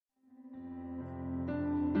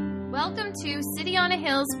Welcome to City on a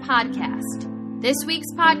Hill's podcast. This week's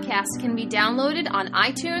podcast can be downloaded on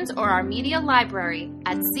iTunes or our media library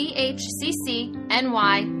at chccny.com.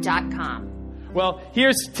 Well,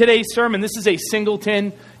 here's today's sermon. This is a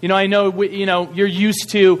singleton. I know you're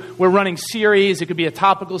used to, we're running series. It could be a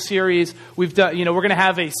topical series. We've done, we're going to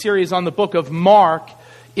have a series on the book of Mark.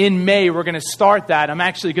 In May, we're going to start that. I'm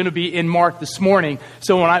actually going to be in Mark this morning.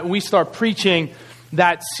 So when we start preaching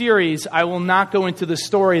that series, I will not go into the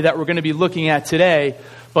story that we're going to be looking at today.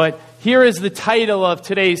 But here is the title of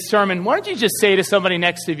today's sermon. Why don't you just say to somebody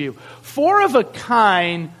next to you, 4 of a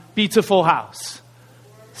kind beats a full house.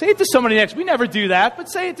 Say it to somebody next. We never do that, but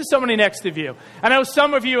say it to somebody next to you. I know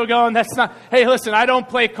some of you are going, that's not, hey, listen, I don't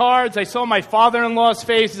play cards. I saw my father-in-law's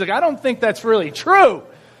face. He's like, I don't think that's really true.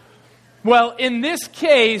 Well, in this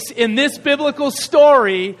case, in this biblical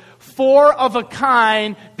story, 4 of a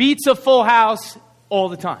kind beats a full house all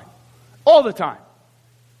the time. All the time.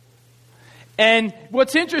 And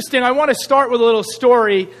what's interesting, I want to start with a little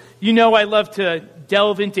story. You know I love to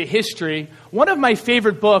delve into history. One of my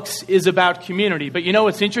favorite books is about community. But you know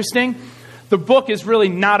what's interesting? The book is really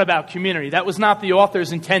not about community. That was not the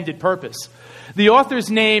author's intended purpose. The author's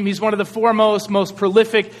name, he's one of the foremost, most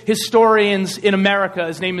prolific historians in America.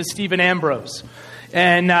 His name is Stephen Ambrose.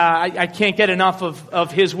 And I can't get enough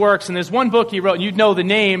of his works. And there's one book he wrote, and you'd know the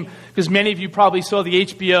name, because many of you probably saw the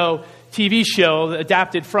HBO TV show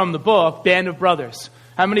adapted from the book, Band of Brothers.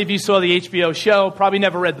 How many of you saw the HBO show? Probably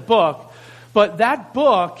never read the book. But that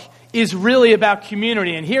book is really about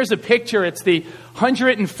community. And here's a picture. It's the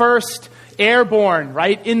 101st Airborne,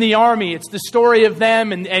 right, in the Army. It's the story of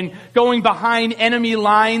them and going behind enemy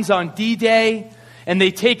lines on D-Day. And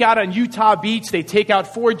they take out on Utah Beach, they take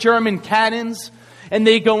out 4 German cannons. And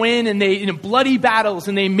they go in and they, bloody battles,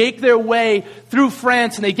 and they make their way through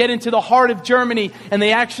France, and they get into the heart of Germany, and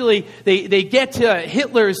they actually, they get to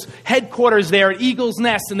Hitler's headquarters there at Eagle's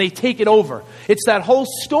Nest, and they take it over. It's that whole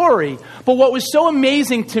story. But what was so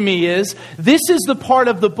amazing to me is, this is the part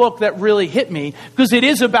of the book that really hit me, because it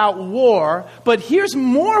is about war, but here's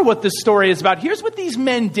more what the story is about. Here's what these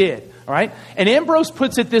men did. All right? And Ambrose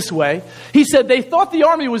puts it this way. He said, they thought the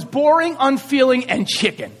army was boring, unfeeling, and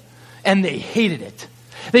chicken. And they hated it.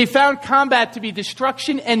 They found combat to be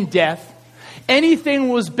destruction and death. Anything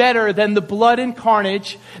was better than the blood and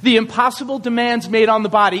carnage, the impossible demands made on the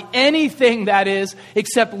body. Anything, that is,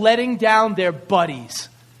 except letting down their buddies.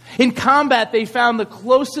 In combat, they found the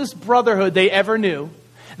closest brotherhood they ever knew.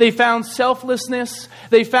 They found selflessness.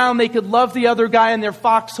 They found they could love the other guy in their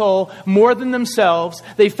foxhole more than themselves.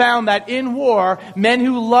 They found that in war, men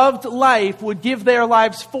who loved life would give their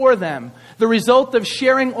lives for them. The result of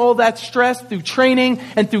sharing all that stress through training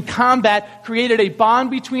and through combat created a bond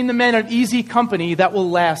between the men of easy company that will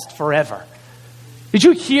last forever. Did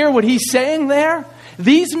you hear what he's saying there?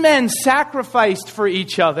 These men sacrificed for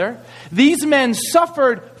each other. These men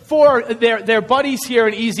suffered for their buddies here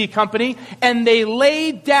in easy company, and they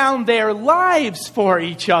laid down their lives for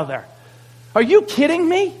each other. Are you kidding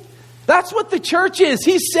me? That's what the church is.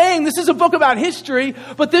 He's saying this is a book about history,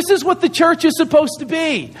 but this is what the church is supposed to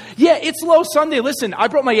be. Yeah, it's Low Sunday. Listen, I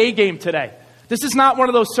brought my A game today. This is not one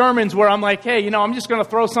of those sermons where I'm like, hey, I'm just going to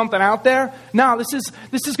throw something out there. No, this is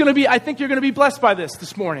going to be, I think you're going to be blessed by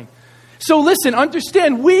this morning. So listen,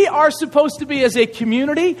 understand, we are supposed to be, as a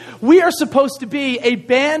community, we are supposed to be a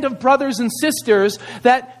band of brothers and sisters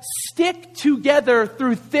that stick together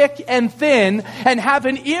through thick and thin and have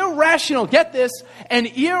an irrational, get this, an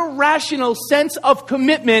irrational sense of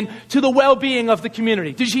commitment to the well-being of the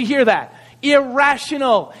community. Did you hear that?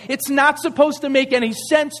 Irrational. It's not supposed to make any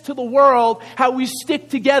sense to the world how we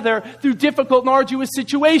stick together through difficult and arduous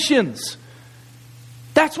situations.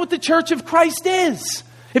 That's what the Church of Christ is.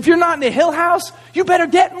 If you're not in a Hill House, you better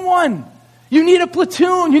get in one. You need a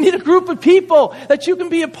platoon. You need a group of people that you can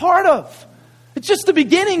be a part of. It's just the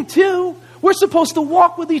beginning, too. We're supposed to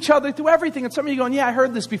walk with each other through everything. And some of you going, yeah, I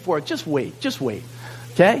heard this before. Just wait.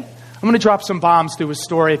 Okay? I'm going to drop some bombs through a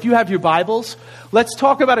story. If you have your Bibles, let's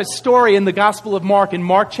talk about a story in the Gospel of Mark, in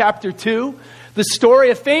Mark chapter 2. The story,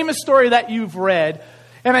 a famous story that you've read.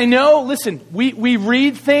 And I know, listen, we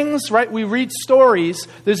read things, right? We read stories.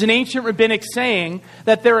 There's an ancient rabbinic saying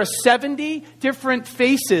that there are 70 different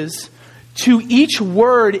faces to each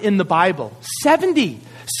word in the Bible. 70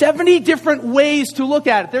 different ways to look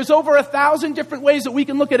at it. There's over 1,000 different ways that we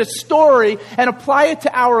can look at a story and apply it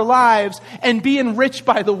to our lives and be enriched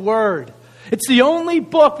by the Word. It's the only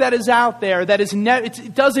book that is out there that is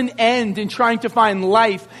it doesn't end in trying to find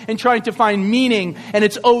life and trying to find meaning, and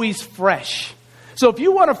it's always fresh. So if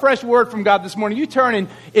you want a fresh word from God this morning, you turn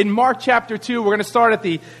in Mark chapter 2. We're going to start at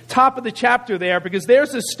the top of the chapter there, because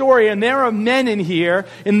there's a story, and there are men in here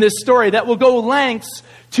in this story that will go lengths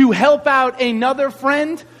to help out another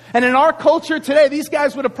friend. And in our culture today, these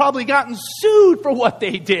guys would have probably gotten sued for what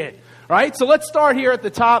they did, right? So let's start here at the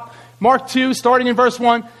top. Mark 2, starting in verse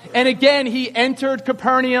 1. And again, he entered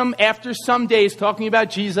Capernaum after some days, talking about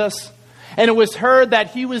Jesus. And it was heard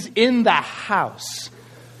that he was in the house.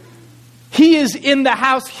 He is in the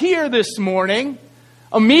house here this morning.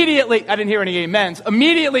 Immediately, I didn't hear any amens.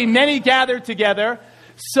 Immediately, many gathered together,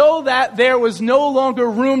 so that there was no longer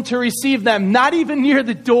room to receive them, not even near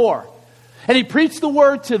the door. And he preached the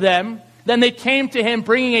word to them. Then they came to him,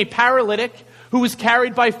 bringing a paralytic who was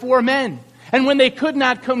carried by 4 men. And when they could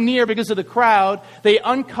not come near because of the crowd, they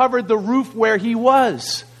uncovered the roof where he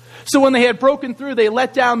was. So when they had broken through, they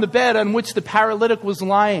let down the bed on which the paralytic was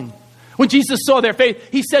lying. When Jesus saw their faith,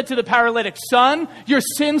 he said to the paralytic, "Son, your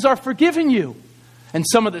sins are forgiven you." And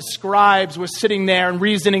some of the scribes were sitting there and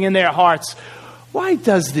reasoning in their hearts, "Why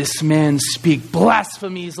does this man speak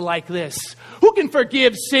blasphemies like this? Who can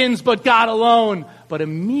forgive sins but God alone?" But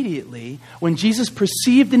immediately, when Jesus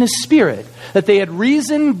perceived in his spirit that they had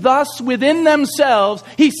reasoned thus within themselves,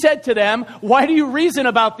 he said to them, "Why do you reason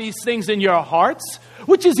about these things in your hearts?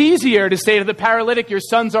 Which is easier, to say to the paralytic, 'Your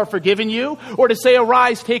sins are forgiven you,' or to say,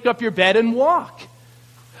 'Arise, take up your bed and walk'?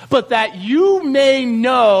 But that you may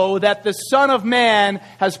know that the Son of Man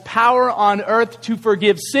has power on earth to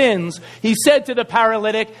forgive sins," he said to the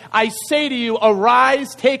paralytic, "I say to you,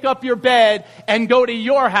 arise, take up your bed, and go to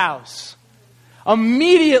your house."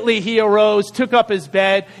 Immediately he arose, took up his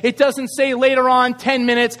bed. It doesn't say later on, 10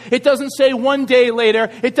 minutes. It doesn't say 1 day later.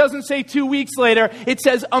 It doesn't say 2 weeks later. It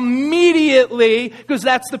says immediately, because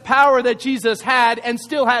that's the power that Jesus had and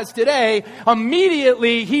still has today.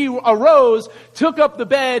 Immediately he arose, took up the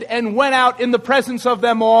bed, and went out in the presence of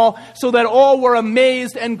them all, so that all were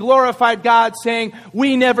amazed and glorified God, saying,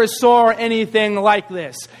 "We never saw anything like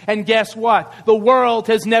this." And guess what? The world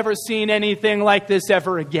has never seen anything like this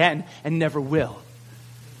ever again, and never will.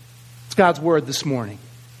 It's God's word this morning.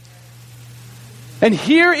 And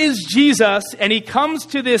here is Jesus, and he comes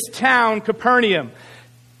to this town, Capernaum.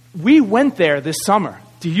 We went there this summer.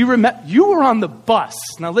 Do you remember? You were on the bus.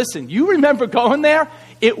 Now listen, you remember going there?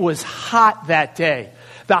 It was hot that day.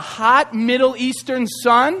 The hot Middle Eastern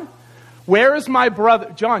sun. Where is my brother?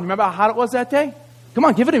 John, you remember how hot it was that day? Come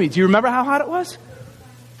on, give it to me. Do you remember how hot it was?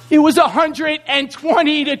 It was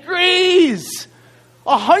 120 degrees.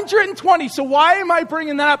 120. So why am I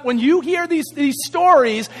bringing that up? When you hear these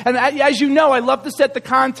stories, and as you know, I love to set the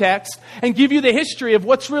context and give you the history of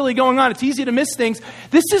what's really going on. It's easy to miss things.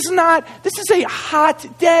 This is a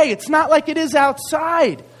hot day. It's not like it is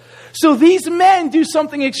outside. So these men do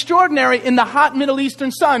something extraordinary in the hot Middle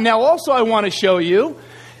Eastern sun. Now also I want to show you,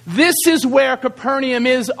 this is where Capernaum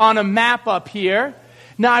is on a map up here.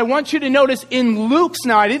 Now I want you to notice in Luke's,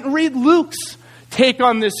 now I didn't read Luke's take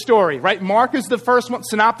on this story, right? Mark is the first one,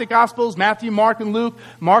 Synoptic Gospels, Matthew, Mark, and Luke.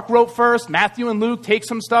 Mark wrote first, Matthew and Luke take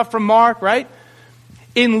some stuff from Mark, right?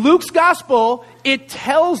 In Luke's Gospel, it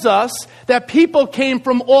tells us that people came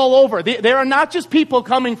from all over. There are not just people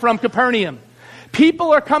coming from Capernaum.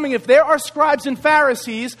 People are coming, if there are scribes and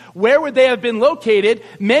Pharisees, where would they have been located?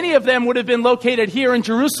 Many of them would have been located here in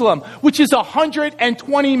Jerusalem, which is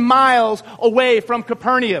 120 miles away from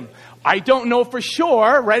Capernaum. I don't know for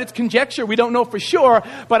sure, right? It's conjecture. We don't know for sure.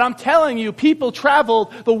 But I'm telling you, people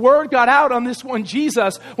traveled. The word got out on this one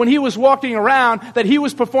Jesus when he was walking around that he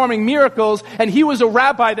was performing miracles. And he was a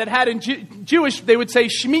rabbi that had in Jewish, they would say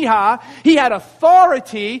shmiha. He had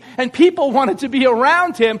authority and people wanted to be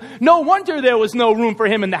around him. No wonder there was no room for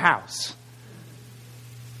him in the house.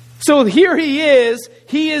 So here he is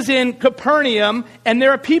in Capernaum, and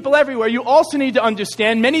there are people everywhere. You also need to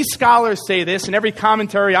understand, many scholars say this, in every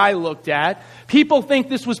commentary I looked at, people think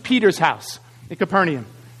this was Peter's house in Capernaum.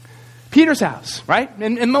 Peter's house, right?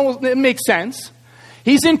 And it makes sense.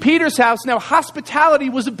 He's in Peter's house. Now, hospitality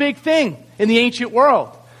was a big thing in the ancient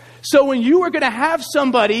world. So when you were going to have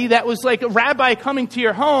somebody that was like a rabbi coming to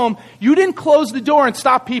your home, you didn't close the door and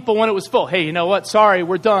stop people when it was full. Hey, you know what? Sorry,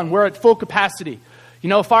 we're done. We're at full capacity. You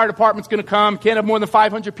know, fire department's going to come. Can't have more than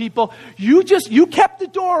 500 people. You kept the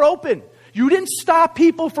door open. You didn't stop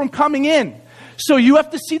people from coming in. So you have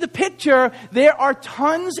to see the picture. There are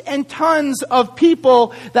tons and tons of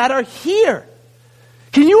people that are here.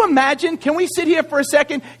 Can you imagine? Can we sit here for a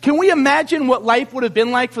second? Can we imagine what life would have been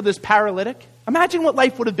like for this paralytic? Imagine what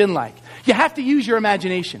life would have been like. You have to use your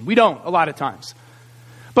imagination. We don't a lot of times.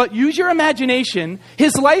 But use your imagination.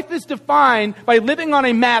 His life is defined by living on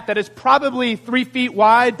a mat that is probably 3 feet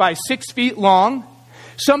wide by 6 feet long.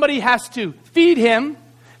 Somebody has to feed him.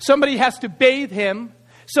 Somebody has to bathe him.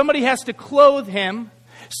 Somebody has to clothe him.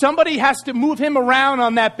 Somebody has to move him around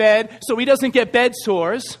on that bed so he doesn't get bed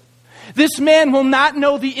sores. This man will not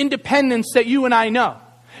know the independence that you and I know.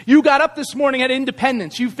 You got up this morning at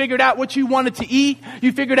independence. You figured out what you wanted to eat.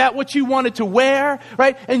 You figured out what you wanted to wear,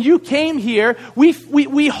 right? And you came here.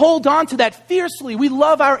 We hold on to that fiercely. We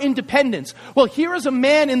love our independence. Well, here is a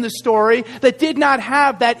man in the story that did not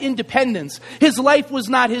have that independence. His life was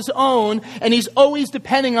not his own, and he's always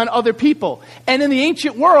depending on other people. And in the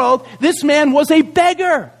ancient world, this man was a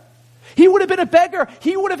beggar. He would have been a beggar.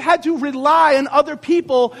 He would have had to rely on other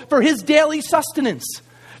people for his daily sustenance.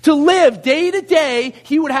 To live day to day,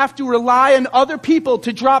 he would have to rely on other people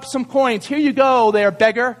to drop some coins. Here you go there,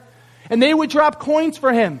 beggar. And they would drop coins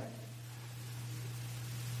for him.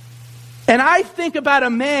 And I think about a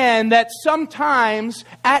man that sometimes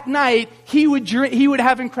at night he would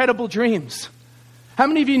have incredible dreams. How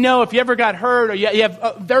many of you know if you ever got hurt or you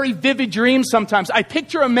have very vivid dreams sometimes? I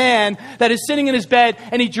picture a man that is sitting in his bed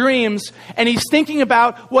and he dreams and he's thinking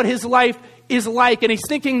about what his life is like, and he's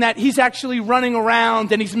thinking that he's actually running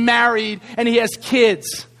around and he's married and he has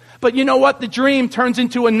kids. But you know what? The dream turns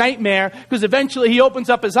into a nightmare because eventually he opens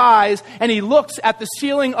up his eyes and he looks at the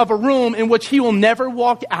ceiling of a room in which he will never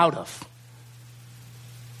walk out of.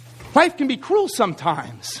 Life can be cruel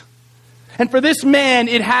sometimes. And for this man,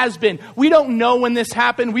 it has been. We don't know when this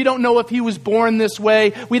happened. We don't know if he was born this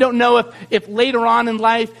way. We don't know if later on in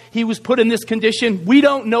life he was put in this condition. We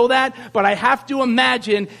don't know that. But I have to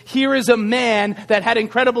imagine here is a man that had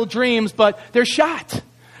incredible dreams, but they're shot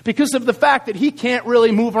because of the fact that he can't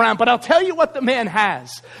really move around. But I'll tell you what the man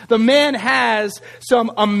has. The man has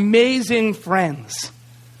some amazing friends.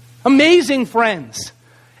 Amazing friends.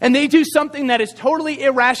 And they do something that is totally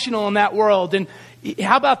irrational in that world. And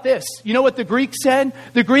how about this? You know what the Greek said?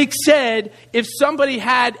 The Greek said if somebody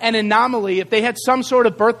had an anomaly, if they had some sort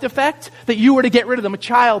of birth defect, that you were to get rid of them, a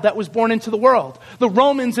child that was born into the world. The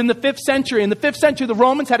Romans in the 5th century, the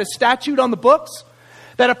Romans had a statute on the books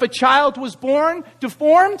that if a child was born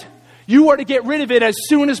deformed, you were to get rid of it as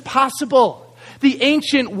soon as possible. The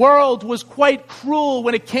ancient world was quite cruel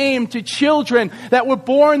when it came to children that were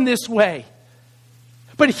born this way.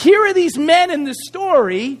 But here are these men in the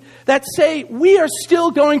story that say, we are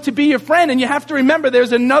still going to be your friend. And you have to remember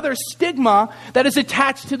there's another stigma that is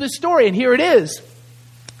attached to the story. And here it is.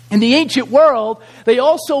 In the ancient world, they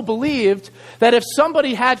also believed that if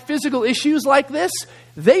somebody had physical issues like this,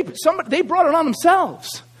 they brought it on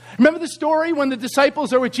themselves. Remember the story when the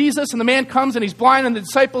disciples are with Jesus and the man comes and he's blind and the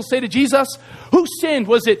disciples say to Jesus, who sinned?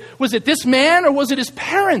 Was it this man or was it his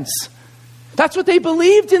parents? That's what they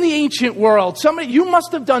believed in the ancient world. You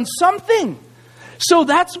must have done something. So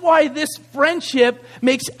that's why this friendship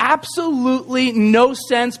makes absolutely no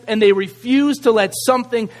sense, and they refuse to let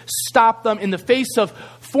something stop them. In the face of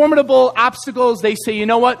formidable obstacles, they say, you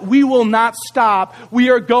know what? We will not stop. We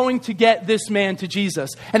are going to get this man to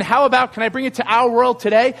Jesus. And how about, can I bring it to our world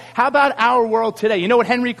today? How about our world today? You know what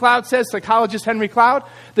Henry Cloud says, psychologist Henry Cloud?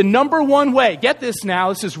 The number one way, get this now,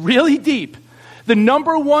 this is really deep. The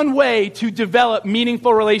number one way to develop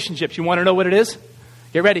meaningful relationships, you want to know what it is?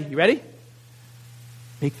 Get ready. You ready?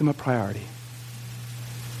 Make them a priority.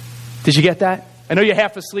 Did you get that? I know you're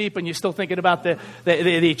half asleep and you're still thinking about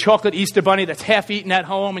the chocolate Easter bunny that's half eaten at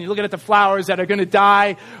home and you're looking at the flowers that are going to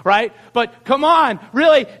die, right? But come on,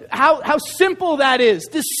 really, how simple that is.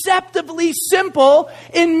 Deceptively simple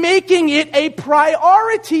in making it a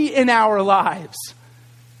priority in our lives.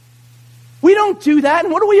 We don't do that.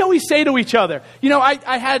 And what do we always say to each other? You know,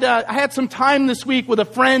 I had some time this week with a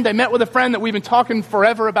friend. I met with a friend that we've been talking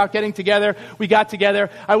forever about getting together. We got together.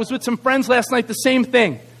 I was with some friends last night, the same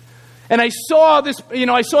thing. And I saw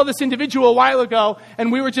this individual a while ago,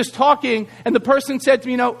 and we were just talking, and the person said to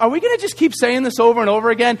me, are we going to just keep saying this over and over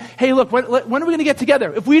again? Hey, look, when are we going to get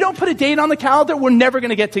together? If we don't put a date on the calendar, we're never going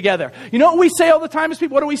to get together. You know what we say all the time as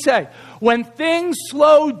people? What do we say? When things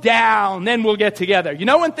slow down, then we'll get together. You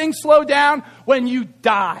know when things slow down? When you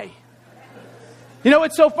die. You know,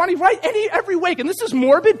 it's so funny, right? Every wake, and this is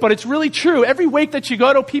morbid, but it's really true. Every wake that you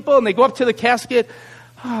go to people and they go up to the casket,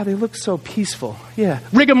 they look so peaceful. Yeah,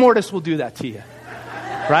 rigor mortis will do that to you,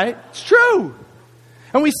 right? It's true.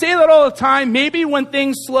 And we say that all the time, maybe when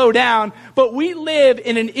things slow down, but we live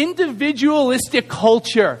in an individualistic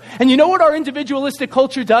culture. And you know what our individualistic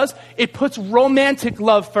culture does? It puts romantic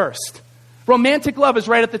love first. Romantic love is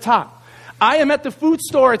right at the top. I am at the food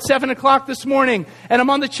store at 7 o'clock this morning, and I'm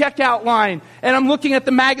on the checkout line, and I'm looking at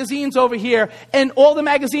the magazines over here, and all the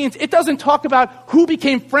magazines, it doesn't talk about who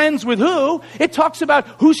became friends with who. It talks about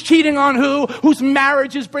who's cheating on who, whose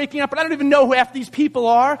marriage is breaking up, and I don't even know who half these people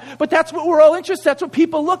are, but that's what we're all interested in. That's what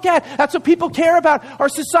people look at. That's what people care about. Our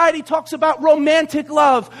society talks about romantic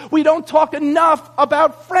love. We don't talk enough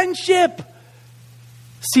about friendship.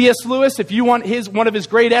 C.S. Lewis, if you want one of his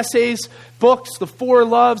great essays, books, The Four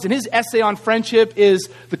Loves, and his essay on friendship is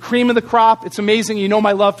the cream of the crop. It's amazing. You know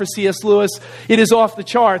my love for C.S. Lewis. It is off the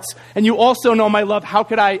charts. And you also know my love. How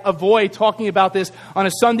could I avoid talking about this on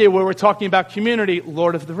a Sunday where we're talking about community?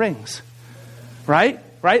 Lord of the Rings. Right?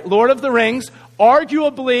 Lord of the Rings,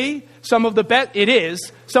 arguably some of the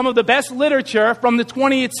best literature from the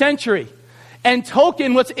 20th century. And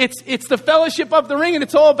Tolkien, it's the Fellowship of the Ring, and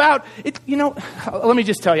it's all about it. Let me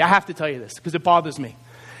just tell you, I have to tell you this because it bothers me.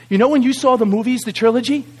 You know when you saw the movies, the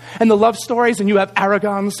trilogy, and the love stories, and you have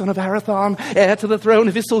Aragorn, son of Arathorn, heir to the throne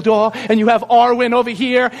of Isildur, and you have Arwen over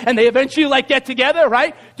here, and they eventually get together,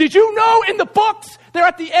 right? Did you know in the books, they're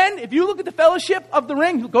at the end, if you look at the Fellowship of the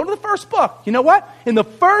Ring, go to the first book. You know what? In the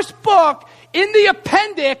first book, in the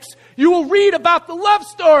appendix, you will read about the love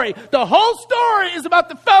story. The whole story is about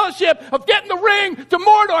the fellowship of getting the ring to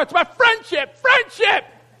Mordor. It's about friendship.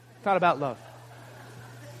 It's not about love.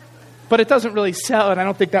 But it doesn't really sell, and I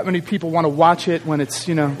don't think that many people want to watch it when it's,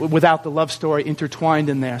 without the love story intertwined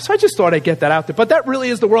in there. So I just thought I'd get that out there. But that really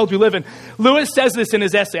is the world we live in. Lewis says this in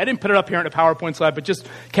his essay. I didn't put it up here in a PowerPoint slide, but just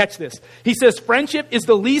catch this. He says, friendship is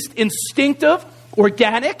the least instinctive,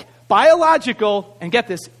 organic, biological, and get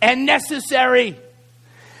this, and necessary.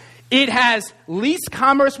 It has least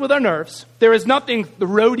commerce with our nerves. There is nothing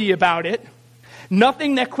throaty about it.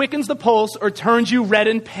 Nothing that quickens the pulse or turns you red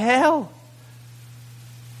and pale.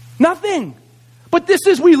 Nothing. But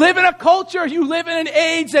we live in a culture, you live in an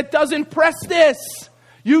age that doesn't press this.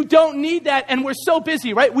 You don't need that, and we're so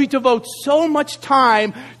busy, right? We devote so much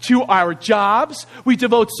time to our jobs. We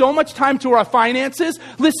devote so much time to our finances.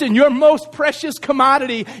 Listen, your most precious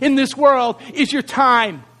commodity in this world is your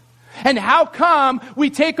time. And how come we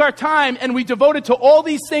take our time and we devote it to all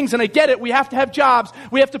these things? And I get it. We have to have jobs.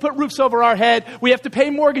 We have to put roofs over our head. We have to pay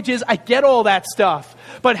mortgages. I get all that stuff.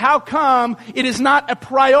 But how come it is not a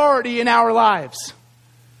priority in our lives?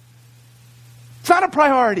 It's not a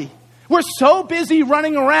priority. We're so busy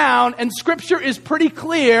running around, and Scripture is pretty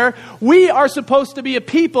clear. We are supposed to be a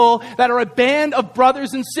people that are a band of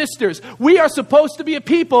brothers and sisters. We are supposed to be a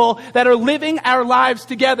people that are living our lives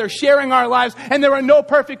together, sharing our lives. And there are no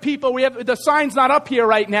perfect people. The sign's not up here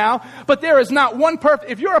right now, but there is not one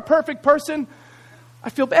perfect. If you're a perfect person, I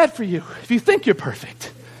feel bad for you if you think you're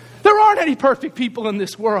perfect. There aren't any perfect people in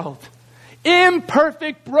this world.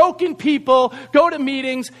 Imperfect, broken people go to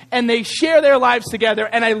meetings and they share their lives together.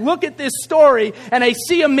 And I look at this story and I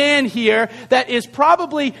see a man here that is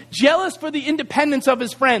probably jealous for the independence of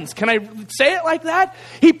his friends. Can I say it like that?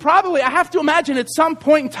 I have to imagine at some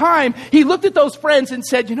point in time, he looked at those friends and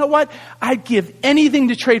said, you know what? I'd give anything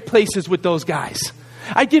to trade places with those guys.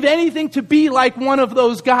 I'd give anything to be like one of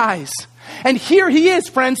those guys. And here he is,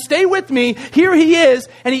 friends. Stay with me. Here he is,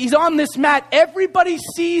 and he's on this mat. Everybody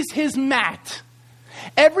sees his mat.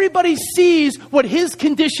 Everybody sees what his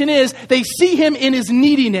condition is. They see him in his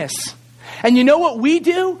neediness. And you know what we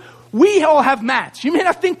do? We all have mats. You may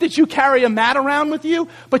not think that you carry a mat around with you,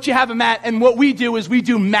 but you have a mat. And what we do is we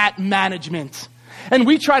do mat management. And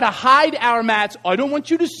we try to hide our mats. I don't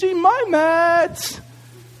want you to see my mats.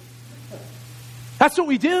 That's what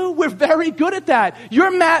we do. We're very good at that.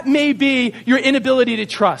 Your mat may be your inability to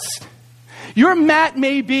trust. Your mat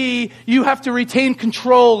may be you have to retain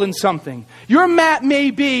control in something. Your mat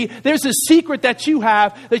may be there's a secret that you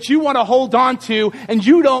have that you want to hold on to and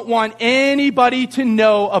you don't want anybody to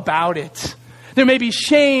know about it. There may be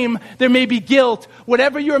shame. There may be guilt.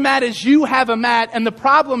 Whatever your mat is, you have a mat. And the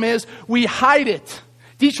problem is we hide it.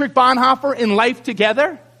 Dietrich Bonhoeffer in Life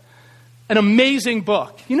Together. An amazing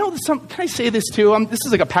book. Can I say this too? This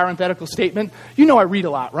is like a parenthetical statement. I read a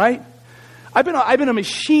lot, right? I've been a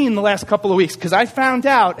machine the last couple of weeks because I found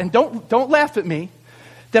out, and don't laugh at me,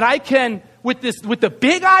 that I can with the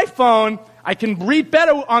big iPhone, I can read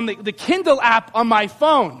better on the Kindle app on my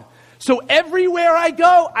phone. So everywhere I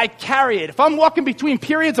go, I carry it. If I'm walking between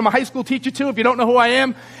periods, I'm a high school teacher too. If you don't know who I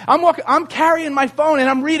am, I'm carrying my phone and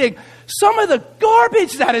I'm reading some of the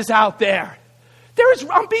garbage that is out there.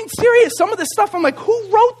 I'm being serious. Some of the stuff, I'm like, who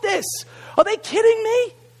wrote this? Are they kidding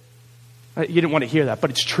me? You didn't want to hear that,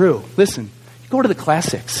 but it's true. Listen, you go to the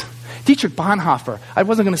classics. Dietrich Bonhoeffer, I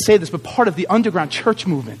wasn't going to say this, but part of the underground church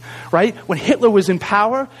movement, right? When Hitler was in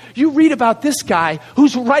power, you read about this guy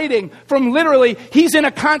who's writing from literally, he's in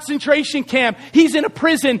a concentration camp, he's in a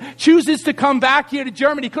prison, chooses to come back here to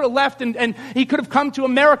Germany. He could have left and he could have come to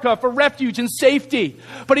America for refuge and safety.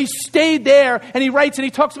 But he stayed there and he writes and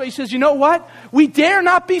he talks about, he says, you know what? We dare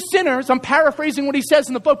not be sinners. I'm paraphrasing what he says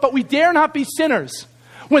in the book, but we dare not be sinners.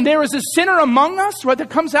 When there is a sinner among us, right, that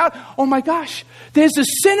comes out, oh my gosh, there's a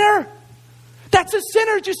sinner. That's a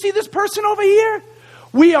sinner. Did you see this person over here?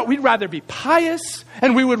 We'd rather be pious,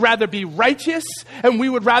 and we would rather be righteous, and we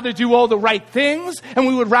would rather do all the right things, and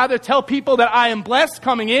we would rather tell people that I am blessed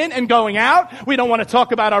coming in and going out. We don't want to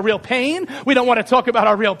talk about our real pain. We don't want to talk about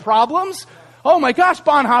our real problems. Oh my gosh,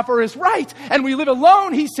 Bonhoeffer is right. And we live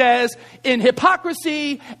alone, he says, in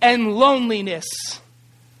hypocrisy and loneliness.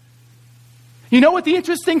 You know what the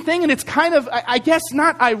interesting thing, and it's kind of, I guess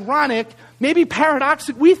not ironic, maybe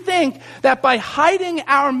paradoxical, we think that by hiding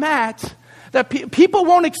our mat, that people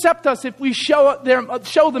won't accept us if we show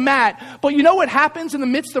the mat. But you know what happens in the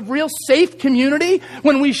midst of real safe community?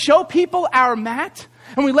 When we show people our mat,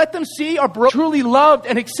 and we let them see our truly loved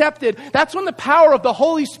and accepted, that's when the power of the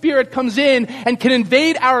Holy Spirit comes in and can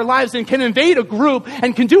invade our lives and can invade a group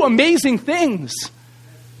and can do amazing things.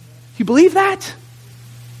 You believe that?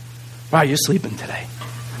 Wow, you're sleeping today.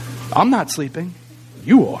 I'm not sleeping.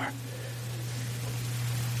 You are.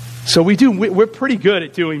 So we're pretty good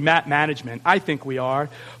at doing mat management. I think we are.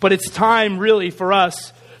 But it's time really for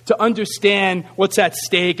us to understand what's at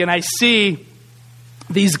stake. And I see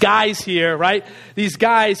these guys here, right? These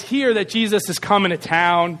guys hear that Jesus is coming to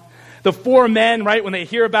town. The 4 men, right, when they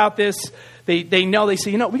hear about this, they know, they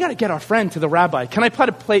say, we got to get our friend to the rabbi. Can I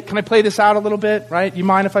play this out a little bit, right? You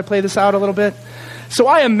mind if I play this out a little bit? So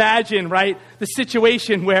I imagine, right, the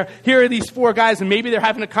situation where here are these 4 guys and maybe they're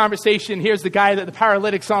having a conversation. Here's the guy, the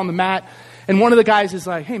paralytic's on the mat. And one of the guys is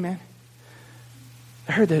like, hey, man,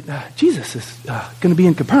 I heard that Jesus is going to be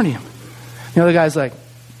in Capernaum. The other guy's like,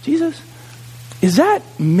 Jesus? Is that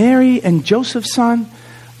Mary and Joseph's son?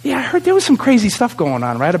 Yeah, I heard there was some crazy stuff going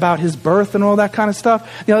on, right, about his birth and all that kind of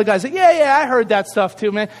stuff. The other guy's like, yeah, I heard that stuff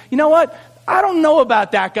too, man. You know what? I don't know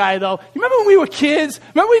about that guy, though. You remember when we were kids?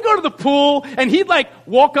 Remember we'd go to the pool, and he'd,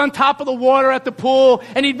 walk on top of the water at the pool,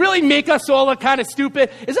 and he'd really make us all look kind of stupid?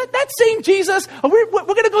 Is that same Jesus? We're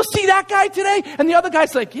going to go see that guy today? And the other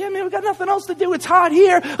guy's like, yeah, man, we got nothing else to do. It's hot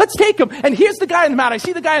here. Let's take him. And here's the guy on the mat. I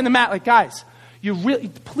see the guy on the mat, like, guys,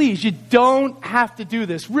 please, you don't have to do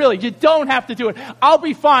this. Really, you don't have to do it. I'll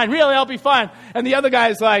be fine. Really, I'll be fine. And the other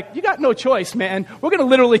guy's like, you got no choice, man. We're going to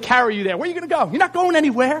literally carry you there. Where are you going to go? You're not going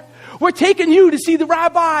anywhere. We're taking you to see the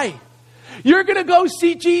rabbi. You're going to go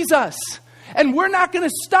see Jesus. And we're not going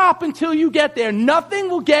to stop until you get there. Nothing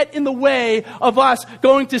will get in the way of us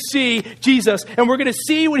going to see Jesus. And we're going to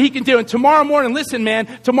see what he can do. And tomorrow morning, listen, man,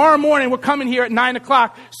 tomorrow morning we're coming here at 9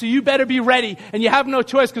 o'clock. So you better be ready. And you have no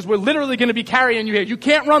choice because we're literally going to be carrying you here. You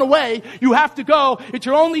can't run away. You have to go. It's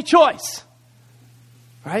your only choice.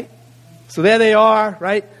 Right? So there they are,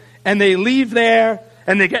 right? And they leave there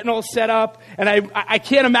and they're getting all set up. And I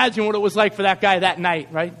can't imagine what it was like for that guy that night,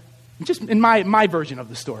 right? Just in my version of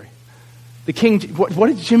the story. The king, what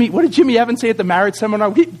did Jimmy Evans say at the marriage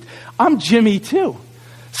seminar? I'm Jimmy too.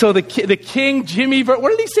 So the King Jimmy, what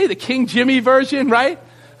did he say? The King Jimmy version, right?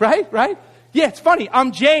 Right? Yeah, it's funny.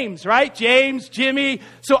 I'm James, right? James, Jimmy.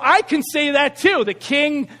 So I can say that too. The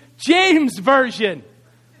King James version.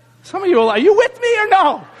 Some of you are you with me or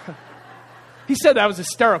no? He said that was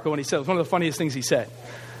hysterical when he said it. It was one of the funniest things he said.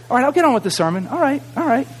 All right, I'll get on with the sermon. All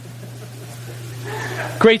right.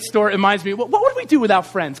 Great story. It reminds me, what would we do without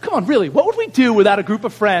friends? Come on, really. What would we do without a group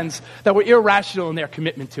of friends that were irrational in their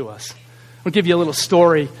commitment to us? I'll give you a little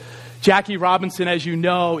story. Jackie Robinson, as you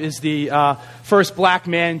know, is the first black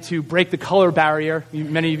man to break the color barrier.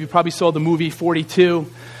 Many of you probably saw the movie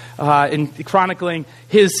 42, in chronicling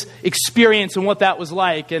his experience and what that was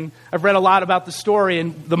like. And I've read a lot about the story,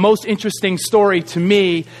 and the most interesting story to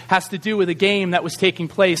me has to do with a game that was taking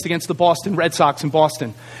place against the Boston Red Sox in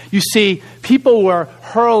Boston. You see, people were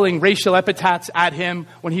hurling racial epithets at him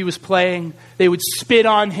when he was playing. They would spit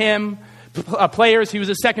on him. Players, he was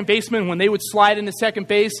a second baseman. When they would slide into second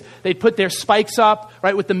base, they'd put their spikes up,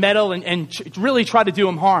 right, with the metal and really try to do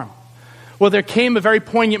him harm. Well, there came a very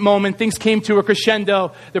poignant moment. Things came to a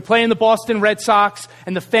crescendo. They're playing the Boston Red Sox,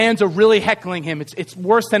 and the fans are really heckling him. It's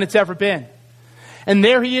worse than it's ever been. And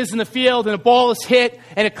there he is in the field, and the ball is hit,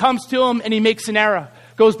 and it comes to him, and he makes an error.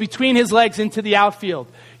 goes between his legs into the outfield.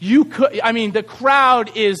 The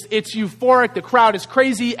crowd it's euphoric. The crowd is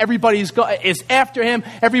crazy. Everybody is after him.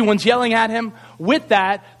 Everyone's yelling at him. With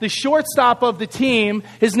that, the shortstop of the team,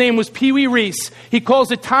 his name was Pee Wee Reese. He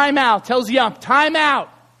calls a timeout, tells the ump, timeout.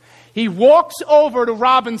 He walks over to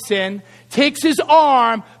Robinson, takes his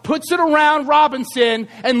arm, puts it around Robinson,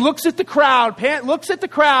 and looks at the crowd,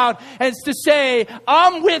 as to say,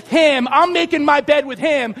 I'm with him. I'm making my bed with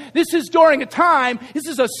him. This is during a time, this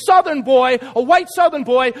is a Southern boy, a white Southern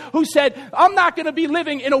boy, who said, I'm not going to be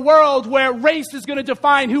living in a world where race is going to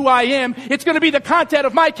define who I am. It's going to be the content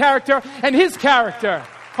of my character and his character.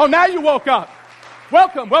 Oh, now you woke up.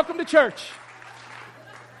 Welcome to church.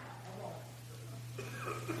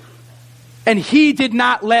 And he did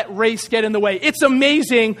not let race get in the way. It's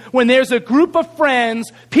amazing when there's a group of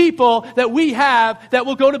friends, people that we have that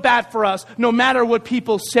will go to bat for us, no matter what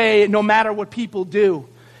people say, no matter what people do.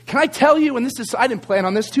 Can I tell you, and I didn't plan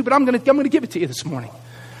on this too, but I'm going to give it to you this morning.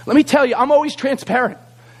 Let me tell you, I'm always transparent.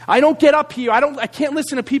 I don't get up here. I can't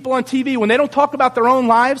listen to people on TV when they don't talk about their own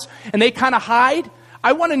lives and they kind of hide.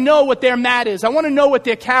 I want to know what their mat is. I want to know what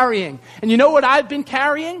they're carrying. And you know what I've been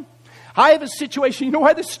carrying? I have a situation. You know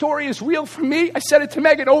why this story is real for me? I said it to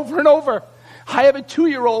Megan over and over. I have a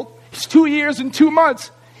 2-year-old. He's 2 years and 2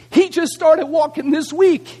 months. He just started walking this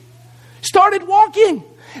week. Started walking.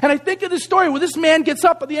 And I think of the story where this man gets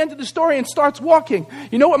up at the end of the story and starts walking.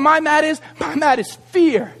 You know what my mat is? My mat is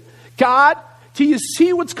fear. God, do you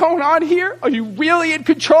see what's going on here? Are you really in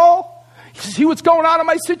control? You see what's going on in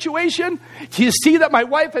my situation? Do you see that my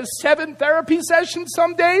wife has 7 therapy sessions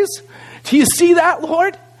some days? Do you see that,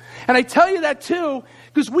 Lord? And I tell you that too,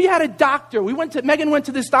 because we had a doctor. Megan went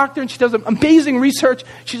to this doctor, and she does amazing research.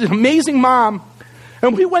 She's an amazing mom.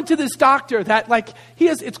 And we went to this doctor that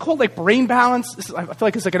it's called Brain Balance. I feel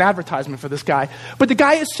like it's like an advertisement for this guy. But the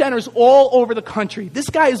guy has centers all over the country.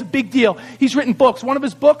 This guy is a big deal. He's written books. One of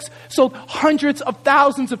his books sold hundreds of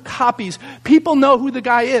thousands of copies. People know who the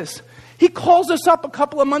guy is. He calls us up a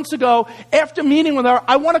couple of months ago after meeting with her.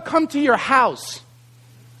 I want to come to your house.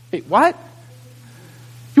 Wait, what?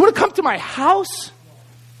 You want to come to my house?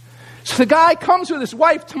 So the guy comes with his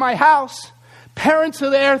wife to my house. Parents are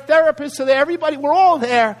there, therapists are there, everybody, we're all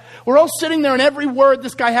there. We're all sitting there, and every word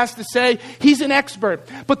this guy has to say, he's an expert.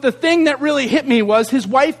 But the thing that really hit me was his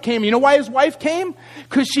wife came. You know why his wife came?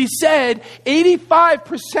 Because she said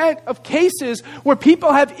 85% of cases where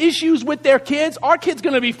people have issues with their kids, our kid's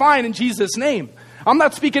going to be fine in Jesus' name. I'm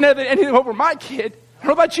not speaking anything over my kid. I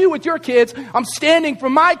don't know about you with your kids. I'm standing for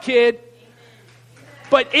my kid.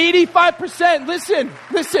 But 85%,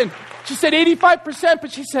 listen. She said 85%,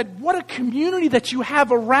 but she said, what a community that you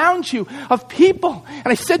have around you of people. And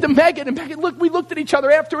I said to Megan, look, we looked at each other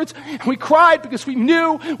afterwards and we cried because we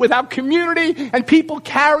knew without community and people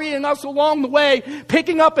carrying us along the way,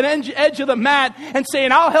 picking up an edge of the mat and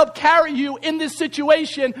saying, I'll help carry you in this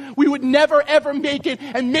situation, we would never ever make it.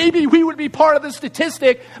 And maybe we would be part of the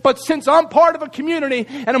statistic, but since I'm part of a community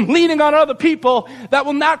and I'm leaning on other people, that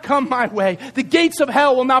will not come my way. The gates of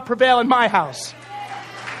hell will not prevail in my house.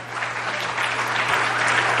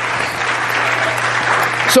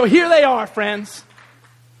 So here they are, friends.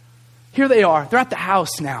 Here they are. They're at the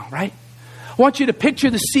house now, right? I want you to picture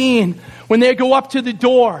the scene when they go up to the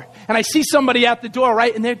door. And I see somebody at the door,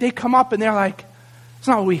 right? And they come up and they're like, it's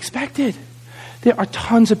not what we expected. There are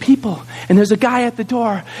tons of people. And there's a guy at the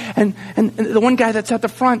door. And the one guy that's at the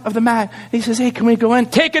front of the mat, he says, hey, can we go in?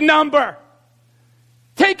 Take a number.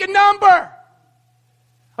 Take a number.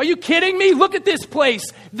 Are you kidding me? Look at this place.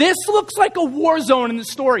 This looks like a war zone in the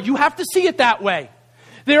story. You have to see it that way.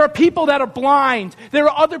 There are people that are blind. There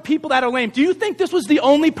are other people that are lame. Do you think this was the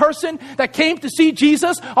only person that came to see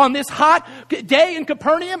Jesus on this hot day in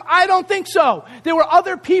Capernaum? I don't think so. There were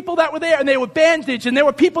other people that were there, and they were bandaged, and there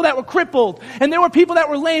were people that were crippled, and there were people that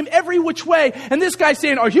were lame every which way. And this guy's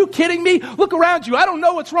saying, are you kidding me? Look around you. I don't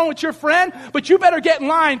know what's wrong with your friend, but you better get in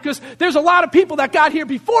line because there's a lot of people that got here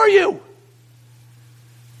before you.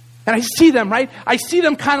 And I see them, right? I see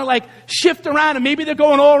them kind of shift around, and maybe they're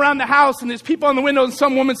going all around the house, and there's people on the windows, and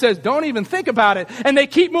some woman says, don't even think about it. And they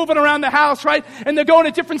keep moving around the house, right? And they're going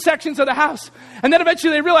to different sections of the house. And then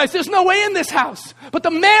eventually they realize there's no way in this house. But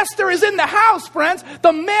the master is in the house, friends.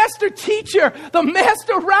 The master teacher, the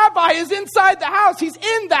master rabbi is inside the house. He's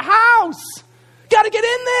in the house. Got to get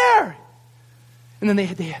in there. And then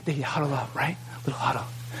they huddle up, right? Little huddle.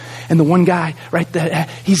 And the one guy, right,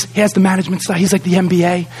 he has the management side. He's like the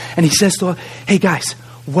MBA. And he says to her, hey, guys,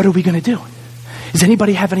 what are we going to do? Does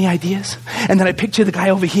anybody have any ideas? And then I picture the guy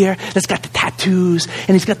over here that's got the tattoos and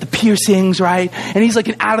he's got the piercings, right? And he's like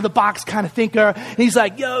an out-of-the-box kind of thinker. And he's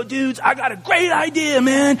like, yo, dudes, I got a great idea,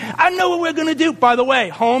 man. I know what we're going to do. By the way,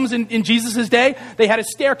 homes in Jesus' day, they had a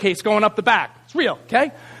staircase going up the back. It's real,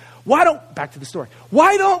 okay? Back to the story.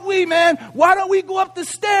 Why don't we go up the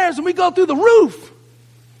stairs and we go through the roof?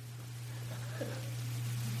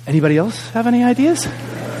 Anybody else have any ideas?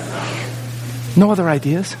 No other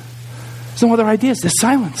ideas? There's no other ideas. There's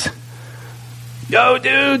silence. Yo,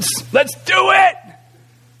 dudes, let's do it.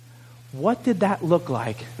 What did that look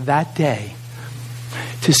like that day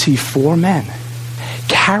to see 4 men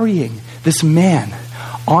carrying this man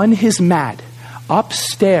on his mat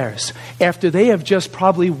upstairs after they have just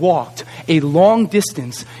probably walked a long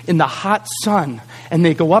distance in the hot sun, and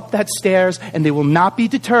they go up that stairs and they will not be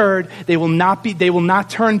deterred. They will not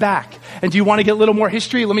turn back. And do you want to get a little more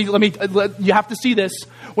history? You have to see this.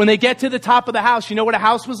 When they get to the top of the house, you know what a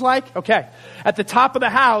house was like? Okay. At the top of the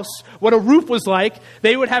house, what a roof was like,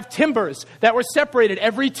 they would have timbers that were separated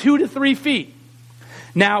every 2 to 3 feet.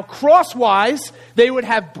 Now, crosswise, they would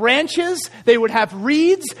have branches, they would have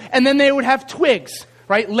reeds, and then they would have twigs,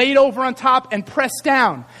 right, laid over on top and pressed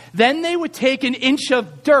down. Then they would take an inch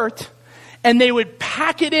of dirt and they would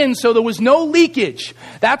pack it in so there was no leakage.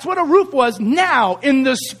 That's what a roof was. Now, in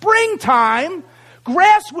the springtime,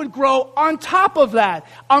 grass would grow on top of that.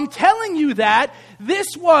 I'm telling you that they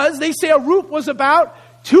say a roof was about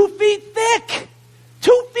 2 feet thick.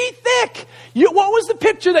 2 feet thick. What was the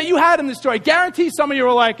picture that you had in this story? I guarantee some of you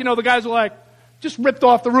were like, the guys were like, just ripped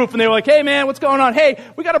off the roof and they were like, hey man, what's going on? Hey,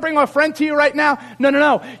 we got to bring our friend to you right now.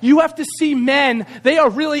 No. You have to see men. They are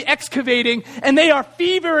really excavating and they are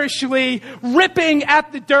feverishly ripping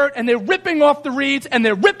at the dirt and they're ripping off the reeds and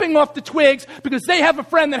they're ripping off the twigs because they have a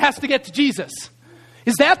friend that has to get to Jesus.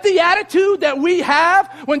 Is that the attitude that we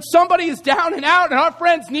have when somebody is down and out and our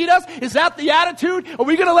friends need us? Is that the attitude? Are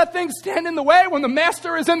we going to let things stand in the way when the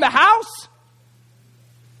master is in the house?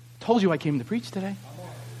 Told you I came to preach today.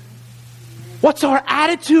 What's our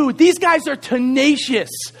attitude? These guys are tenacious.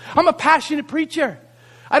 I'm a passionate preacher.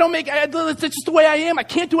 It's just the way I am. I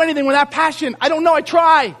can't do anything without passion. I don't know. I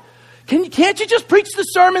try. Can't you just preach the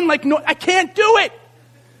sermon like, no, I can't do it.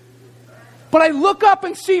 But I look up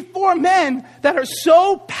and see 4 men that are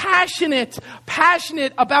so passionate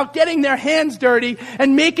about getting their hands dirty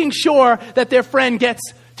and making sure that their friend gets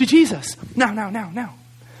to Jesus. Now.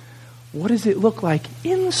 What does it look like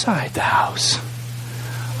inside the house?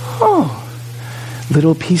 Oh,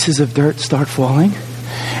 little pieces of dirt start falling.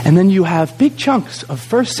 And then you have big chunks of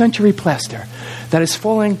first century plaster that is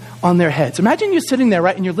falling on their heads. Imagine you're sitting there,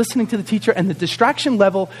 right, and you're listening to the teacher and the distraction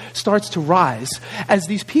level starts to rise as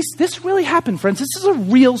these pieces. This really happened, friends. This is a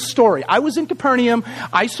real story. I was in Capernaum.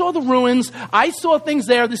 I saw the ruins. I saw things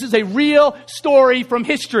there. This is a real story from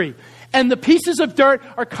history. And the pieces of dirt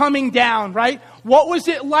are coming down, right? What was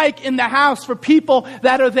it like in the house for people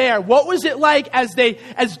that are there? What was it like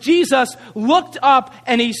as Jesus looked up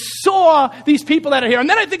and he saw these people that are here? And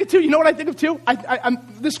then I think of too, you know what I think of too?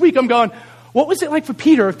 This week I'm going, what was it like for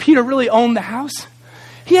Peter if Peter really owned the house?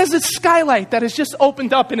 He has this skylight that has just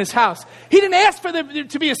opened up in his house. He didn't ask for there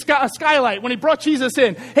to be a skylight when he brought Jesus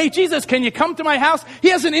in. Hey, Jesus, can you come to my house? He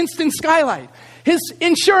has an instant skylight. His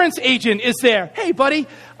insurance agent is there. Hey, buddy,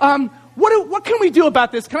 what can we do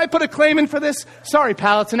about this? Can I put a claim in for this? Sorry,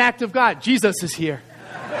 pal, it's an act of God. Jesus is here.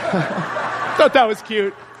 Thought that was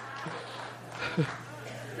cute.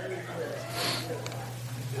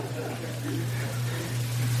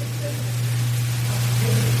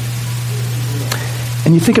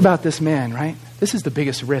 And you think about this man, right? This is the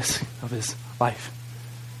biggest risk of his life,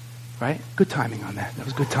 right? Good timing on that. That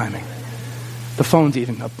was good timing. The phone's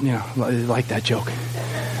even, like that joke.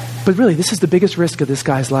 But really, this is the biggest risk of this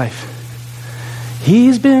guy's life.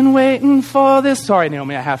 He's been waiting for this. Sorry,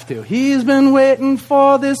 Naomi, I have to. He's been waiting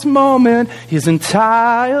for this moment his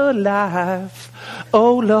entire life.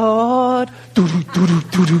 Oh, Lord.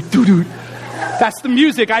 That's the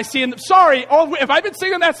music I see in the... Sorry, if I've been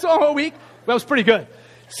singing that song all week, that was pretty good.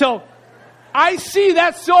 So I see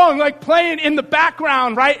that song like playing in the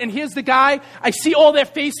background, right? And here's the guy. I see all their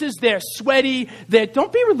faces. They're sweaty.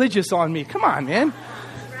 Don't be religious on me. Come on, man.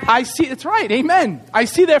 I see, it's right, amen. I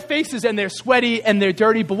see their faces and they're sweaty and they're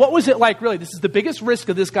dirty. But what was it like, really? This is the biggest risk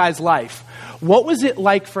of this guy's life. What was it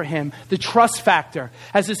like for him? The trust factor.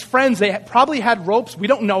 As his friends, they probably had ropes. We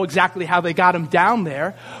don't know exactly how they got him down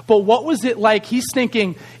there. But what was it like? He's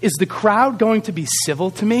thinking, is the crowd going to be civil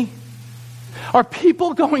to me? Are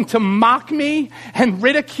people going to mock me and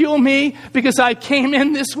ridicule me because I came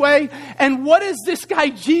in this way? And what is this guy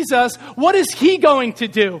Jesus, what is he going to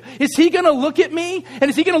do? Is he going to look at me? And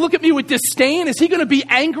is he going to look at me with disdain? Is he going to be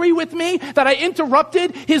angry with me that I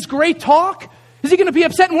interrupted his great talk? Is he going to be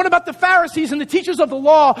upset? And what about the Pharisees and the teachers of the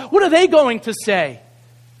law? What are they going to say?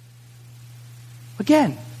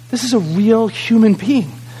 Again, this is a real human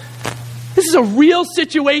being. This is a real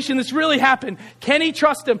situation that's really happened. Can he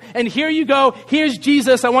trust him? And here you go. Here's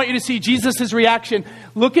Jesus. I want you to see Jesus' reaction.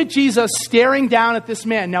 Look at Jesus staring down at this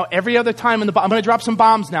man. Now, every other time I'm going to drop some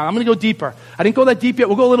bombs now. I'm going to go deeper. I didn't go that deep yet.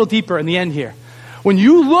 We'll go a little deeper in the end here. When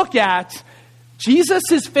you look at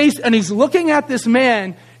Jesus' face and he's looking at this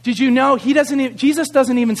man, did you know Jesus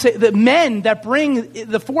doesn't even say,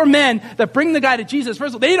 the four men that bring the guy to Jesus,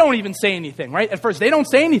 first of all, they don't even say anything, right? At first, they don't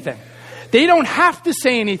say anything. They don't have to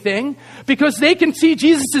say anything because they can see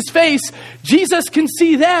Jesus' face. Jesus can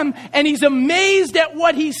see them, and he's amazed at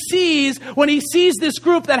what he sees when he sees this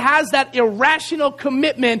group that has that irrational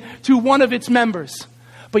commitment to one of its members.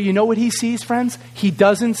 But you know what he sees, friends? He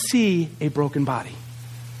doesn't see a broken body.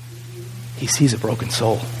 He sees a broken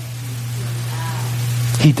soul.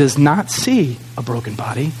 He does not see a broken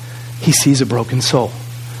body. He sees a broken soul.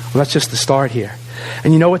 Well, that's just the start here.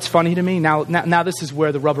 And you know what's funny to me? Now this is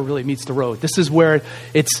where the rubber really meets the road. This is where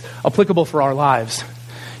it's applicable for our lives.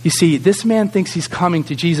 You see, this man thinks he's coming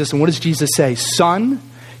to Jesus, and what does Jesus say? Son,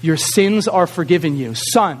 your sins are forgiven you.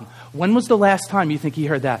 Son, when was the last time you think he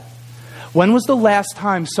heard that? When was the last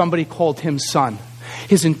time somebody called him son?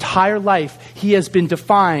 His entire life, he has been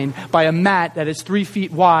defined by a mat that is 3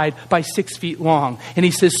 feet wide by 6 feet long. And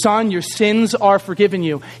he says, son, your sins are forgiven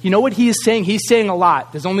you. You know what he is saying? He's saying a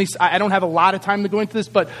lot. I don't have a lot of time to go into this,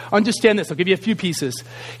 but understand this. I'll give you a few pieces.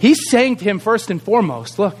 He's saying to him first and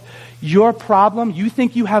foremost, look, your problem, you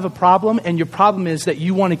think you have a problem, and your problem is that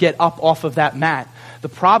you want to get up off of that mat. The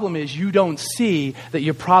problem is you don't see that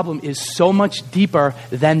your problem is so much deeper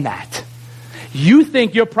than that. You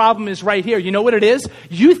think your problem is right here. You know what it is?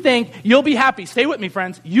 You think you'll be happy. Stay with me,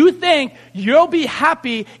 friends. You think you'll be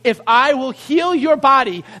happy if I will heal your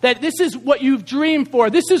body, that this is what you've dreamed for.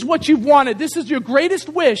 This is what you've wanted. This is your greatest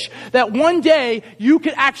wish, that one day you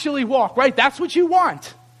could actually walk, right? That's what you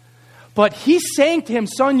want. But he's saying to him,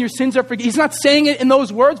 son, your sins are forgiven. He's not saying it in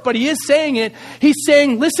those words, but he is saying it. He's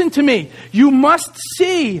saying, listen to me. You must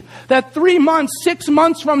see that 3 months, 6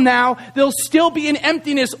 months from now, there'll still be an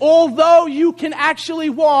emptiness. Although you can actually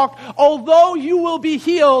walk, although you will be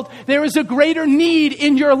healed, there is a greater need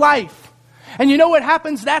in your life. And you know what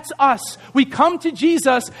happens? That's us. We come to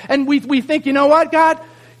Jesus and we think, you know what, God?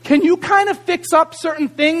 Can you kind of fix up certain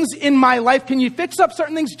things in my life? Can you fix up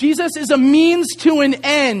certain things? Jesus is a means to an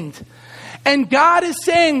end. And God is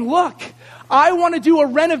saying, look, I want to do a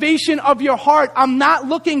renovation of your heart. I'm not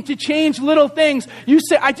looking to change little things. You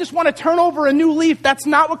say, I just want to turn over a new leaf. That's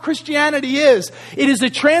not what Christianity is. It is a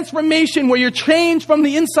transformation where you're changed from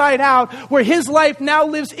the inside out, where his life now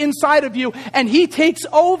lives inside of you, and he takes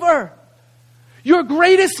over. Your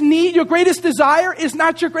greatest need, your greatest desire is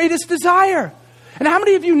not your greatest desire. And how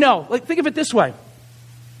many of you know, think of it this way.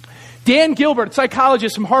 Dan Gilbert,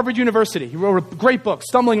 psychologist from Harvard University, he wrote a great book,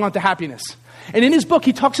 Stumbling Onto Happiness. And in his book,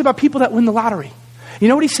 he talks about people that win the lottery. You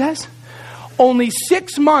know what he says? Only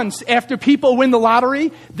 6 months after people win the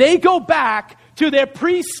lottery, they go back to their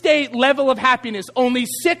pre-state level of happiness, only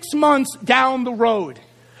 6 months down the road.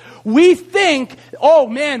 We think, oh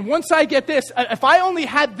man, once I get this, if I only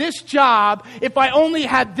had this job, if I only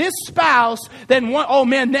had this spouse, then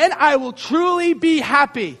then I will truly be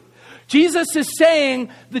happy. Jesus is saying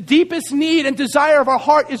the deepest need and desire of our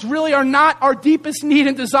heart is really not our deepest need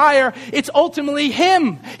and desire. It's ultimately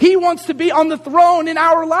him. He wants to be on the throne in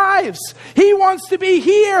our lives. He wants to be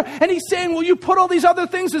here. And he's saying, will you put all these other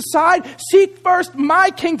things aside? Seek first my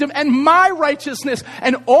kingdom and my righteousness,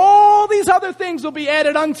 and all these other things will be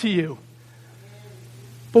added unto you.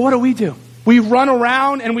 But what do? We run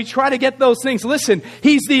around and we try to get those things. Listen,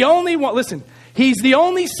 he's the only one. Listen, he's the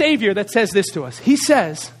only Savior that says this to us. He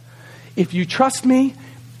says, if you trust me,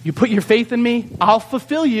 you put your faith in me, I'll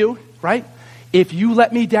fulfill you, right? If you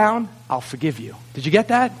let me down, I'll forgive you. Did you get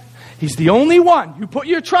that? He's the only one. You put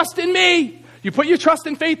your trust in me. You put your trust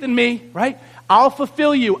and faith in me, right? I'll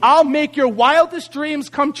fulfill you. I'll make your wildest dreams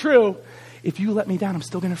come true. If you let me down, I'm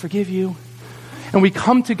still going to forgive you. And we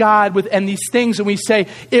come to God and these things and we say,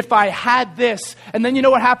 if I had this, and then you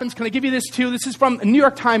know what happens? Can I give you this too? This is from a New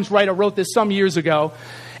York Times writer, wrote this some years ago.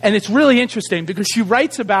 And it's really interesting because she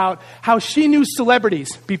writes about how she knew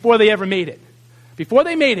celebrities before they ever made it. Before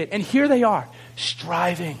they made it. And here they are,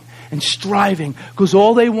 striving and striving because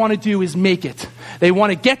all they want to do is make it. They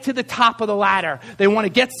want to get to the top of the ladder. They want to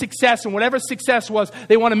get success, and whatever success was,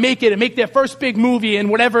 they want to make it and make their first big movie and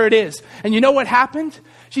whatever it is. And you know what happened?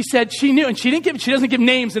 She said she knew, and she doesn't give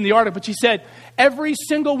names in the article, but she said every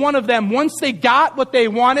single one of them, once they got what they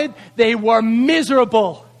wanted, they were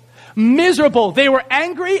miserable. Miserable. They were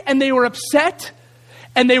angry and they were upset.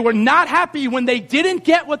 And they were not happy when they didn't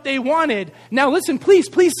get what they wanted. Now listen, please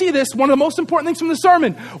see this. One of the most important things from the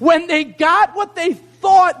sermon. When they got what they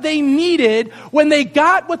thought they needed, when they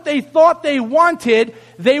got what they thought they wanted,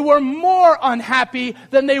 they were more unhappy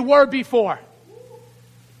than they were before.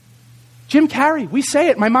 Jim Carrey, we say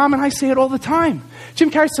it. My mom and I say it all the time.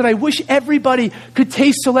 Jim Carrey said, I wish everybody could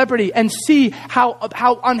taste celebrity and see how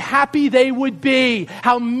unhappy they would be,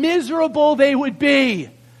 how miserable they would be.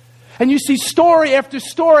 And you see story after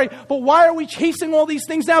story, but why are we chasing all these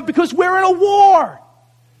things now? Because we're in a war.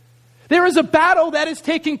 There is a battle that is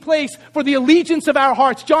taking place for the allegiance of our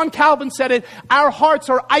hearts. John Calvin said it, our hearts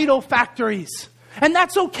are idol factories. And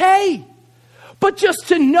that's okay. But just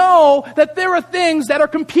to know that there are things that are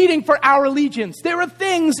competing for our allegiance. There are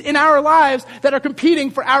things in our lives that are competing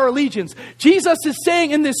for our allegiance. Jesus is saying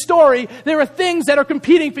in this story, there are things that are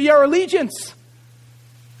competing for your allegiance.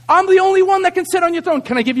 I'm the only one that can sit on your throne.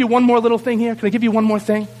 Can I give you one more little thing here? Can I give you one more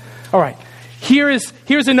thing? All right. Here's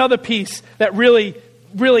another piece that really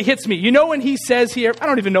hits me. You know when he says here, I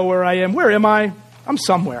don't even know where I am. Where am I? I'm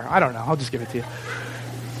somewhere. I don't know. I'll just give it to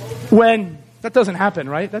you. That doesn't happen,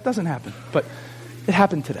 right? That doesn't happen. But it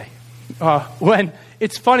happened today.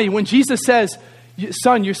 It's funny, when Jesus says,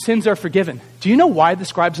 son, your sins are forgiven. Do you know why the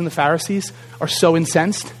scribes and the Pharisees are so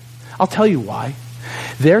incensed? I'll tell you why.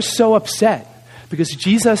 They're so upset because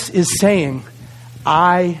Jesus is saying,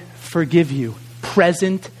 I forgive you.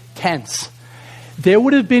 Present tense. There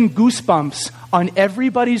would have been goosebumps on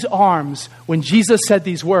everybody's arms when Jesus said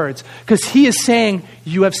these words, because he is saying,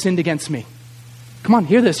 you have sinned against me. Come on,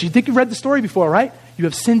 hear this. You think you read the story before, right? You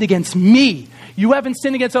have sinned against me. You haven't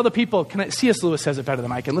sinned against other people. C.S. Lewis says it better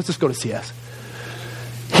than I can. Let's just go to C.S.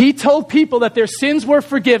 He told people that their sins were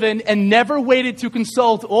forgiven and never waited to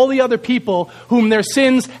consult all the other people whom their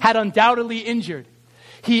sins had undoubtedly injured.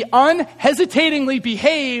 He unhesitatingly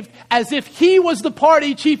behaved as if he was the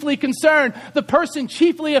party chiefly concerned, the person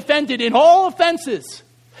chiefly offended in all offenses.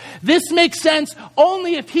 This makes sense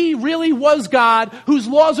only if he really was God, whose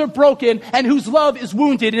laws are broken and whose love is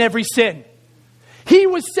wounded in every sin. He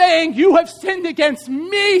was saying, you have sinned against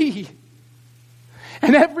me.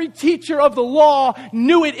 And every teacher of the law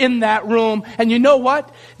knew it in that room. And you know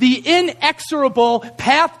what? The inexorable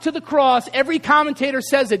path to the cross, every commentator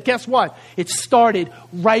says it. Guess what? It started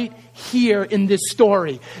right here in this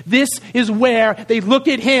story. This is where they look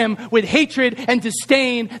at him with hatred and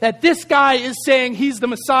disdain, that this guy is saying he's the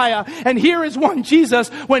Messiah. And here is one, Jesus,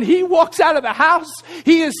 when he walks out of the house,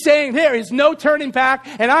 he is saying there is no turning back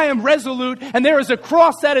and I am resolute and there is a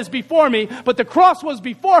cross that is before me. But the cross was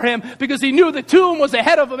before him because he knew the tomb was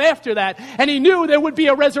ahead of him after that. And he knew there would be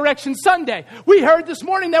a resurrection Sunday. We heard this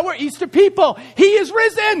morning that we're Easter people. He is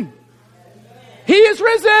risen. He is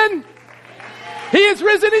risen. He is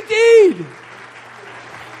risen indeed.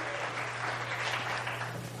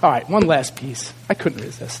 All right, one last piece. I couldn't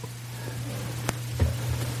resist.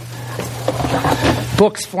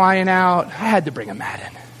 Books flying out. I had to bring a mat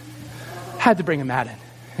in.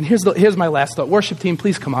 And here's my last thought. Worship team,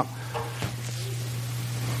 please come up.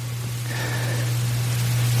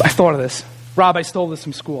 I thought of this. Rob, I stole this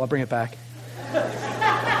from school. I'll bring it back.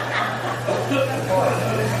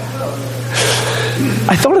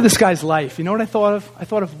 I thought of this guy's life. You know what I thought of? I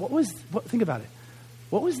thought of think about it.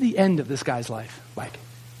 What was the end of this guy's life like?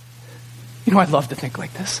 You know, I'd love to think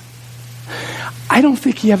like this. I don't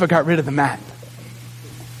think he ever got rid of the mat.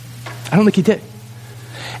 I don't think he did.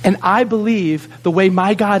 And I believe the way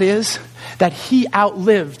my God is, that he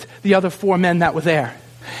outlived the other 4 men that were there.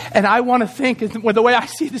 And I want to think, the way I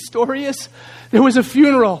see the story is, there was a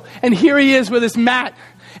funeral, and here he is with his mat.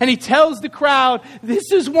 And he tells the crowd,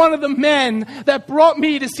 this is one of the men that brought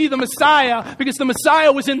me to see the Messiah, because the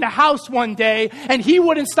Messiah was in the house one day and he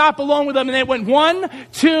wouldn't stop along with them. And they went 1,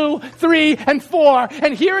 2, 3, and 4.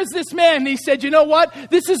 And here is this man. And he said, you know what?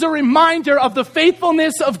 This is a reminder of the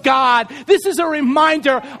faithfulness of God. This is a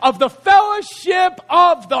reminder of the fellowship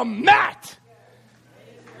of the mat.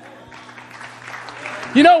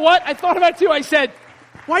 You know what? I thought about it too. I said,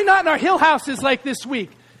 why not in our Hill houses like this week?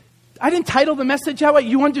 I didn't title the message that way.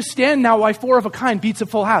 You understand now why 4 of a kind beats a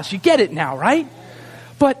full house. You get it now, right?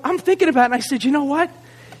 But I'm thinking about it and I said, you know what?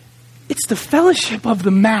 It's the fellowship of the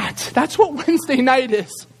mat. That's what Wednesday night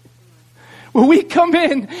is. Where we come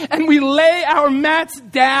in and we lay our mats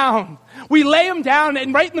down. We lay them down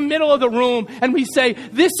and right in the middle of the room and we say,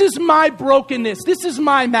 this is my brokenness. This is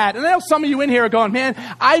my mat. And I know some of you in here are going, man,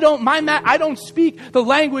 I don't speak the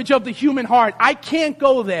language of the human heart. I can't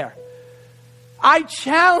go there. I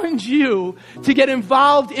challenge you to get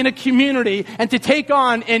involved in a community and to take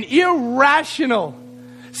on an irrational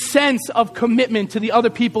sense of commitment to the other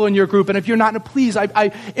people in your group. And if you're not, please,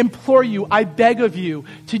 I implore you, I beg of you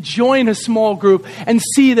to join a small group and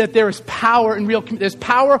see that there is power in real there's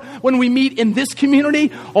power when we meet in this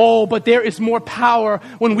community. Oh, but there is more power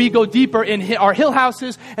when we go deeper in our hill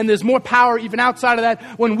houses, and there's more power even outside of that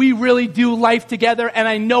when we really do life together. And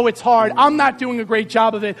I know it's hard. I'm not doing a great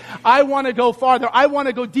job of it. I want to go farther. I want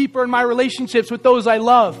to go deeper in my relationships with those I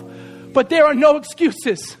love. But there are no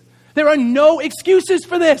excuses. There are no excuses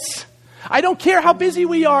for this. I don't care how busy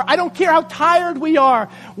we are. I don't care how tired we are.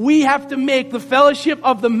 We have to make the fellowship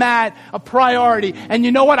of the mat a priority. And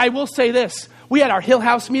you know what? I will say this. We had our Hill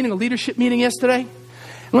House meeting, a leadership meeting yesterday.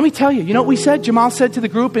 Let me tell you, you know what we said? Jamal said to the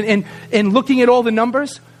group, and looking at all the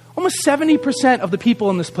numbers, almost 70% of the people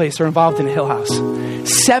in this place are involved in a Hill House.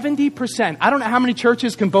 70%. I don't know how many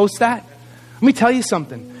churches can boast that. Let me tell you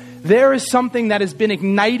something. There is something that has been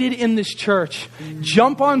ignited in this church.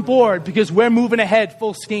 Jump on board because we're moving ahead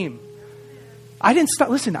full steam. I didn't stop.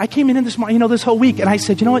 Listen, I came in this morning, this whole week, and I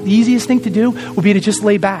said, you know what? The easiest thing to do would be to just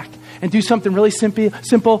lay back and do something really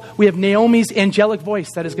simple. We have Naomi's angelic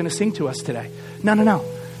voice that is going to sing to us today. No.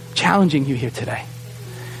 Challenging you here today.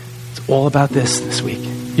 It's all about this week.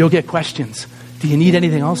 You'll get questions. Do you need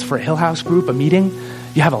anything else for a Hill House group, a meeting?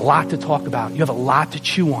 You have a lot to talk about. You have a lot to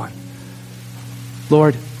chew on.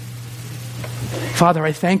 Lord, Father,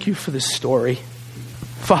 I thank you for this story.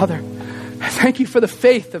 Father, I thank you for the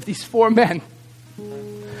faith of these 4 men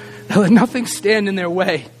that let nothing stand in their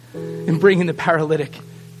way in bringing the paralytic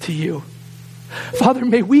to you. Father,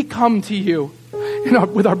 may we come to you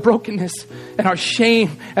with our brokenness and our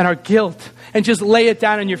shame and our guilt and just lay it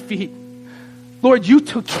down on your feet. Lord, you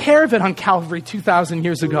took care of it on Calvary 2,000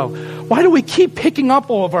 years ago. Why do we keep picking up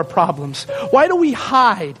all of our problems? Why do we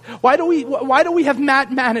hide? Why do we have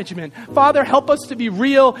mat management? Father, help us to be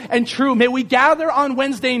real and true. May we gather on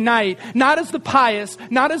Wednesday night, not as the pious,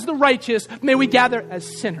 not as the righteous. May we gather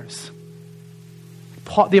as sinners.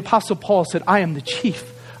 The Apostle Paul said, I am the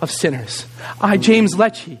chief of sinners. I, James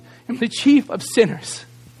Lecce, am the chief of sinners.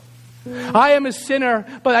 I am a sinner,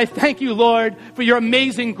 but I thank you, Lord, for your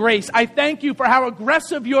amazing grace. I thank you for how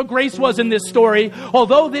aggressive your grace was in this story.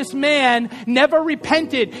 Although this man never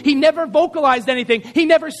repented, he never vocalized anything, he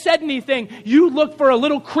never said anything, you looked for a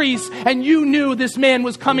little crease and you knew this man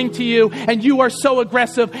was coming to you, and you are so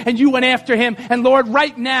aggressive and you went after him. And Lord,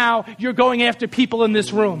 right now, you're going after people in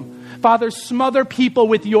this room. Father, smother people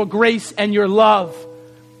with your grace and your love.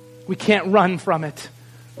 We can't run from it.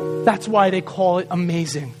 That's why they call it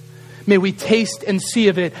amazing. May we taste and see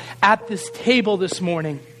of it at this table this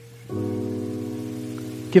morning.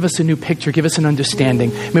 Give us a new picture. Give us an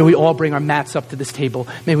understanding. May we all bring our mats up to this table.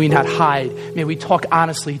 May we not hide. May we talk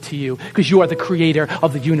honestly to you, because you are the creator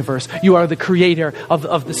of the universe. You are the creator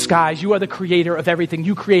of the skies. You are the creator of everything.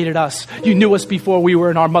 You created us. You knew us before we were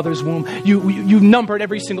in our mother's womb. You numbered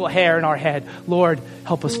every single hair in our head. Lord,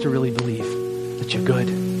 help us to really believe that you're good,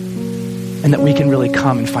 and that we can really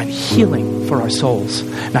come and find healing for our souls,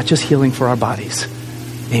 not just healing for our bodies.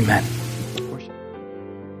 Amen.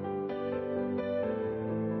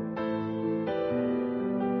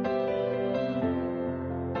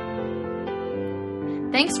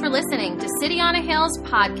 Thanks for listening to City on a Hill's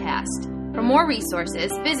podcast. For more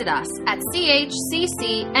resources, visit us at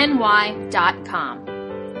chccny.com.